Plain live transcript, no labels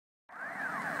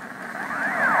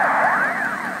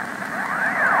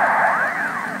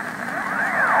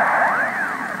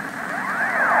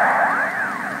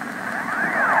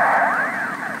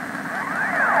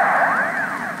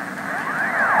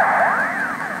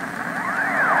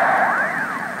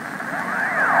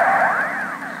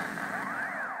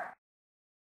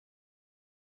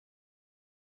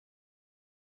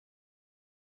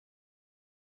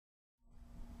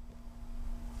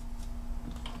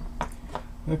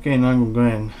Okay, now I'm going to go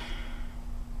ahead and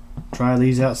try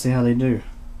these out, see how they do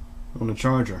on the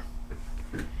charger.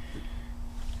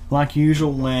 Like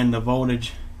usual, when the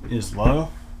voltage is low,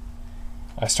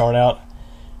 I start out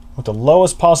with the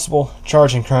lowest possible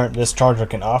charging current this charger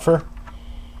can offer,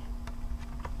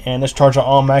 and this charger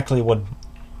automatically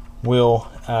will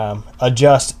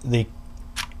adjust the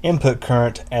input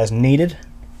current as needed.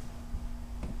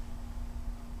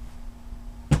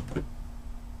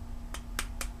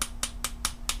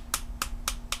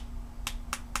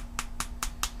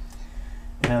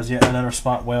 And there's yet another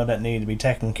spot weld that needed to be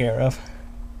taken care of.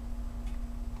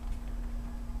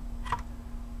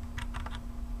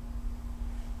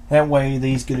 That way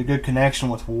these get a good connection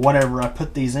with whatever I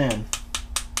put these in.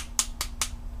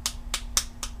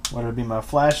 Whether it be my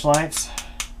flashlights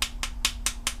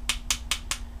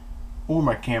or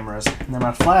my cameras. Now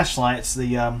my flashlights,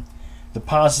 the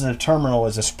positive terminal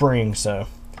is a spring, so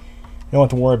you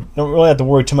don't really have to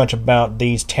worry too much about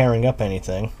these tearing up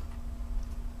anything.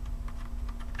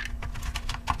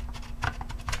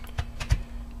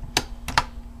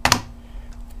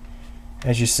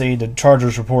 As you see, the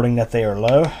charger's reporting that they are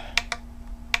low.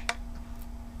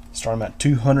 Starting at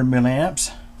 200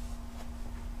 milliamps.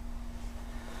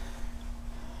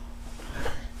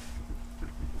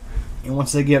 And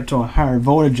once they get up to a higher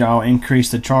voltage, I'll increase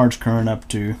the charge current up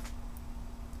to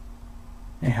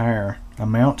a higher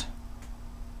amount.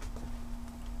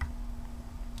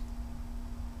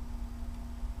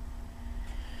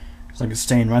 Looks like it's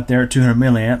staying right there at 200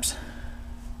 milliamps.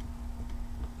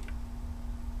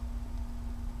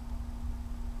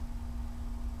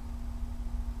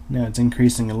 Now it's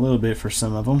increasing a little bit for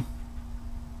some of them.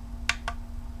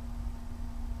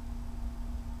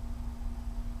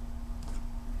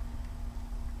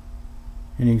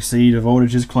 And you can see the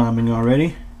voltage is climbing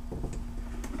already.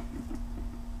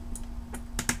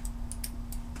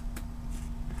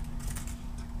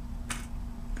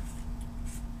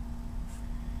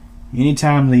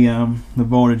 Anytime the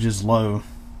voltage is low,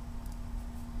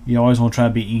 you always want to try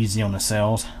to be easy on the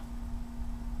cells.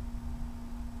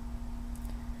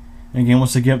 And again,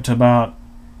 once they get up to about,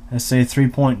 let's say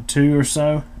 3.2 or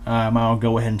so, I'll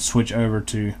go ahead and switch over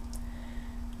to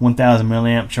 1000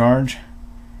 milliamp charge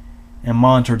and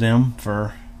monitor them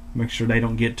for make sure they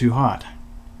don't get too hot.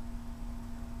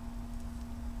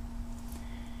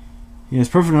 Yeah, it's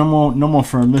perfectly normal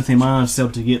for a lithium ion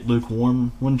cell to get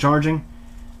lukewarm when charging,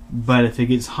 but if it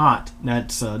gets hot,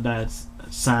 that's a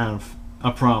sign of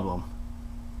a problem.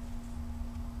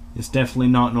 It's definitely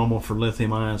not normal for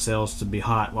lithium ion cells to be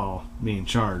hot while being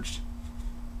charged.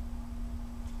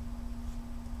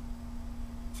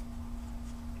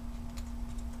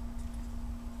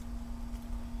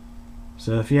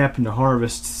 So if you happen to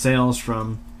harvest cells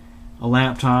from a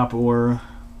laptop or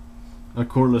a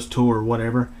cordless tool or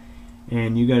whatever,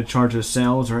 and you got to charge those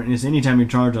cells, or it's anytime you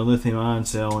charge a lithium ion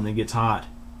cell and it gets hot,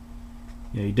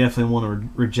 you definitely want to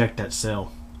reject that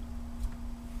cell.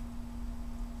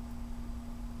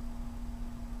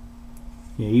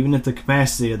 Yeah, even if the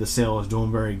capacity of the cell is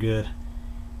doing very good,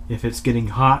 if it's getting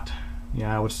hot,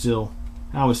 I would still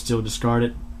discard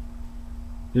it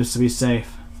just to be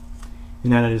safe,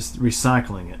 and that is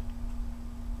recycling it.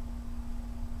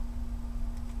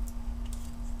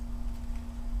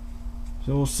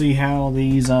 So we'll see how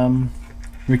these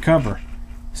recover.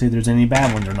 See if there's any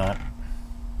bad ones or not.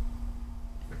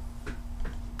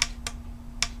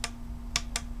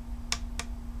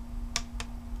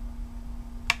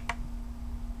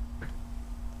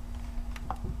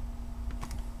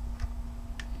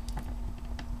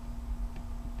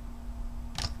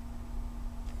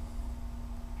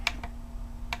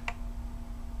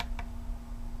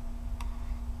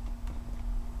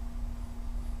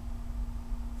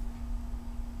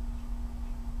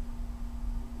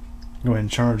 Go ahead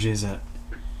and charge these at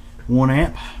 1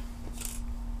 amp.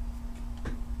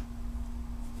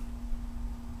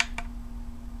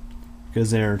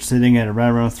 Because they're sitting at right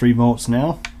around 3 volts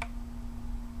now.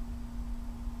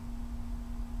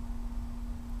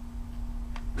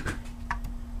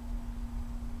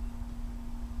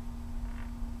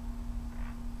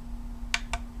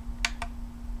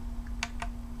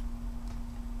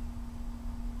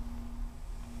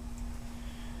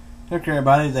 Okay,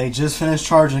 everybody, they just finished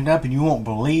charging up, and you won't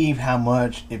believe how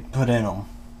much it put in them.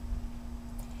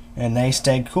 And they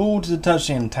stayed cool to the touch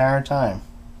the entire time.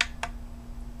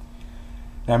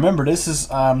 Now remember, this is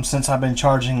since I've been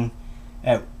charging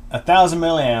at 1000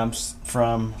 milliamps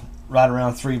from right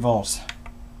around 3 volts.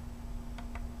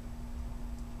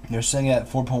 They're sitting at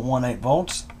 4.18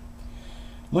 volts.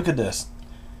 Look at this,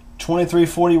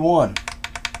 2341.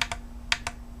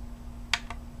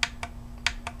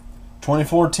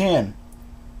 2410,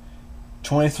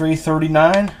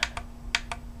 2339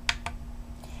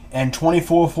 and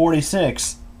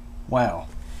 2446. Wow,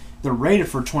 they're rated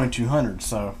for 2200.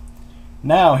 So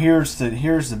now here's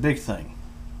the big thing.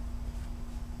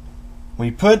 We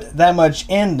put that much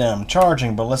in them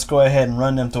charging, but let's go ahead and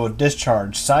run them through a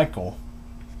discharge cycle.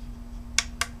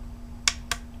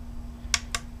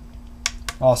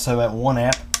 Also at 1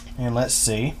 amp, and let's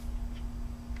see.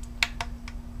 I'm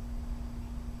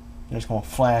just going to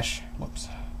flash, whoops,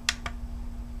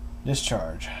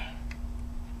 discharge.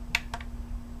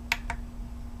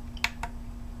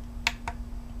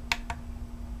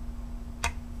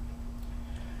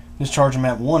 Discharge them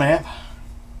at 1 amp,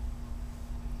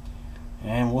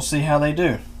 and we'll see how they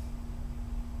do.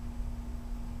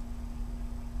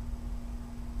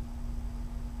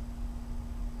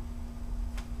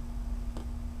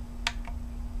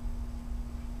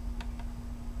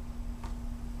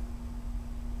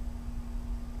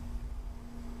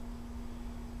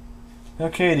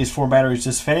 Okay, these 4 batteries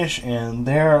just finished, and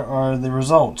there are the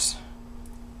results.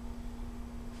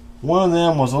 One of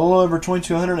them was a little over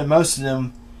 2200, and most of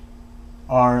them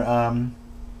are,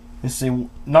 let's see,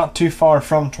 not too far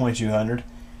from 2200.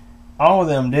 All of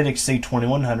them did exceed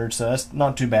 2100, so that's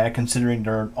not too bad considering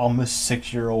they're almost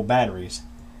 6-year-old batteries.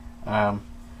 I'd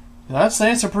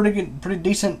say it's a pretty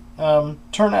decent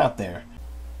turnout there.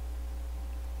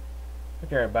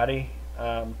 Okay, everybody.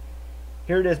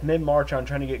 Here it is mid-March. I'm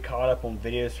trying to get caught up on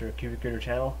videos for Computer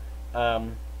Channel.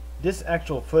 This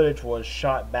actual footage was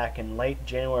shot back in late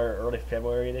January or early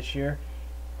February this year,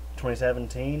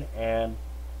 2017, and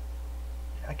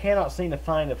I cannot seem to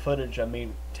find the footage of me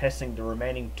testing the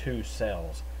remaining 2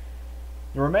 cells.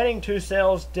 The remaining 2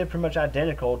 cells did pretty much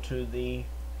identical to the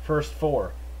first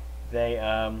 4. They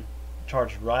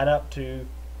charged right up to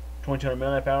 2200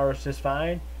 milliamp hours just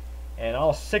fine, and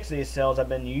all 6 of these cells I've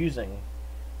been using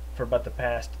for about the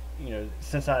past,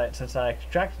 since I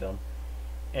extracted them,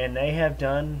 and they have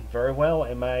done very well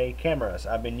in my cameras.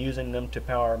 I've been using them to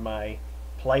power my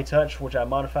Play Touch, which I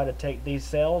modified to take these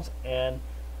cells, and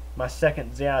my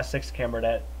second ZI6 camera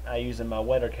that I use in my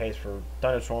weather case for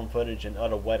thunderstorm footage and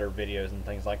other weather videos and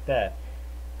things like that.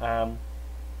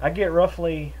 I get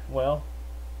roughly, well,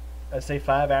 I'd say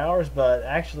 5 hours, but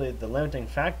actually the limiting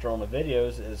factor on the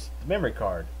videos is the memory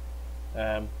card.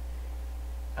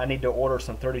 I need to order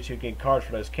some 32 gig cards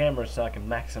for those cameras so I can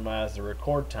maximize the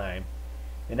record time,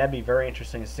 and that'd be very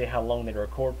interesting to see how long they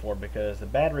record for, because the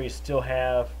batteries still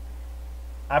have,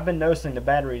 I've been noticing the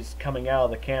batteries coming out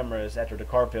of the cameras after the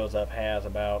card fills up has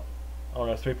about, I don't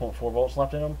know, 3.4 volts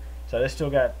left in them, so they still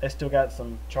got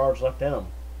some charge left in them.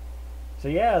 So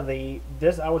yeah,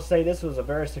 I would say this was a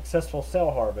very successful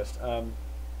cell harvest.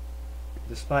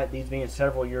 Despite these being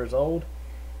several years old,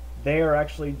 they are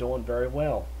actually doing very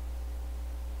well.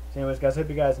 So anyways, guys, hope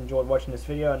you guys enjoyed watching this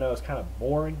video. I know it's kind of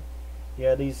boring.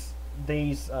 Yeah, these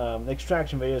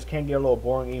extraction videos can get a little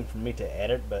boring even for me to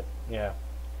edit, but yeah.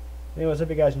 Anyways, hope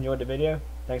you guys enjoyed the video.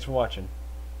 Thanks for watching.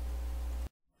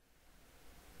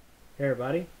 Hey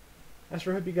everybody, I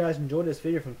sure hope you guys enjoyed this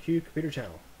video from Q Computer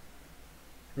Channel.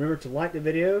 Remember to like the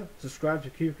video, subscribe to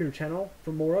Q Computer Channel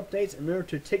for more updates, and remember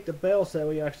to tick the bell so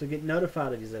that you actually get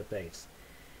notified of these updates.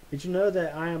 Did you know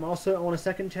that I am also on a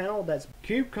second channel that's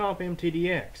CubeComp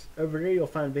MTDX? Over there you'll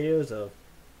find videos of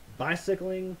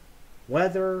bicycling,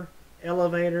 weather,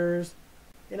 elevators,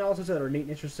 and all sorts of other neat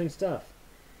and interesting stuff.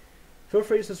 Feel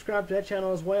free to subscribe to that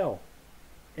channel as well.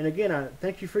 And again, I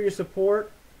thank you for your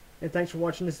support, and thanks for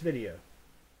watching this video.